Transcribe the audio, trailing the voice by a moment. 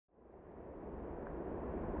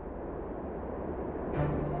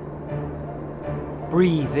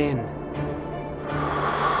Breathe in.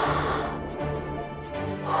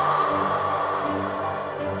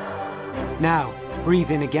 Now, breathe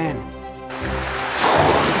in again.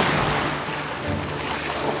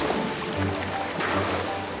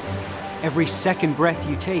 Every second breath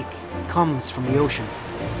you take comes from the ocean.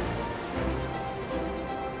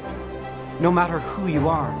 No matter who you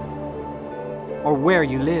are or where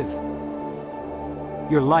you live,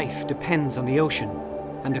 your life depends on the ocean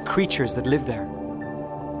and the creatures that live there,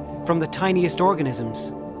 from the tiniest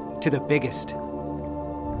organisms to the biggest.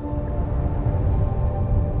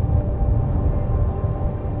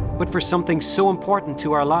 But for something so important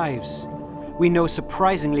to our lives, we know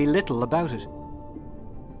surprisingly little about it.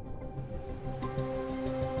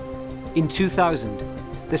 In 2000,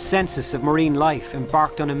 the Census of Marine Life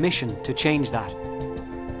embarked on a mission to change that.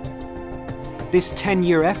 This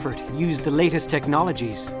 10-year effort used the latest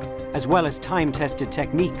technologies, as well as time-tested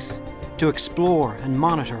techniques, to explore and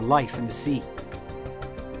monitor life in the sea.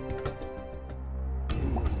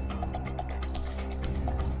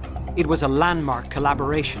 It was a landmark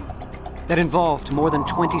collaboration that involved more than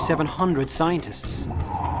 2,700 scientists,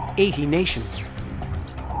 80 nations,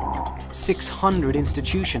 600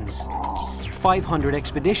 institutions, 500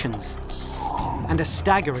 expeditions, and a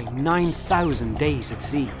staggering 9,000 days at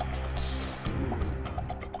sea.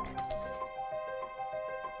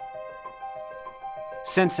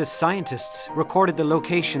 Census scientists recorded the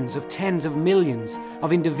locations of tens of millions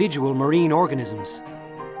of individual marine organisms.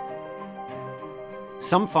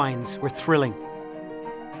 Some finds were thrilling.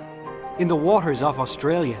 In the waters off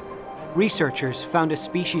Australia, researchers found a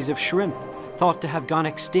species of shrimp thought to have gone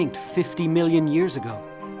extinct 50 million years ago.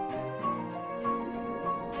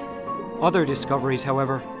 Other discoveries,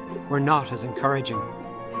 however, were not as encouraging.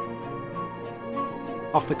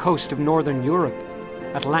 Off the coast of northern Europe,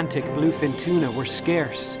 Atlantic bluefin tuna were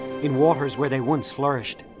scarce in waters where they once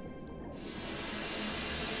flourished.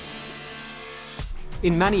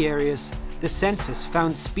 In many areas, the census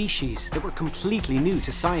found species that were completely new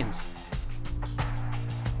to science.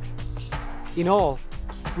 In all,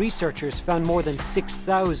 researchers found more than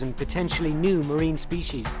 6,000 potentially new marine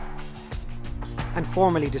species and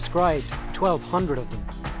formally described 1,200 of them.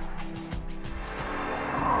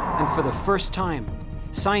 And for the first time,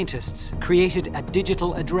 scientists created a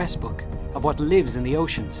digital address book of what lives in the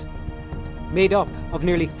oceans. Made up of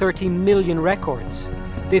nearly 30 million records,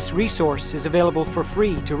 this resource is available for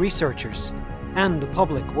free to researchers and the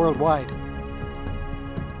public worldwide.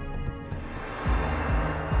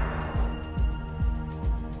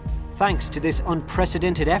 Thanks to this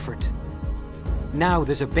unprecedented effort, now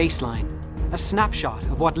there's a baseline, a snapshot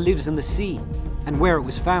of what lives in the sea and where it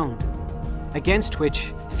was found, against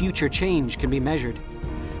which future change can be measured.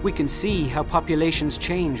 We can see how populations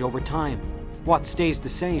change over time, what stays the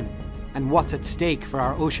same, and what's at stake for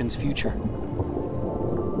our ocean's future.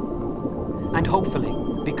 And hopefully,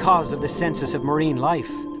 because of the Census of Marine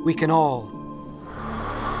Life, we can all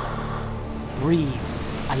breathe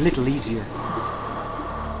a little easier.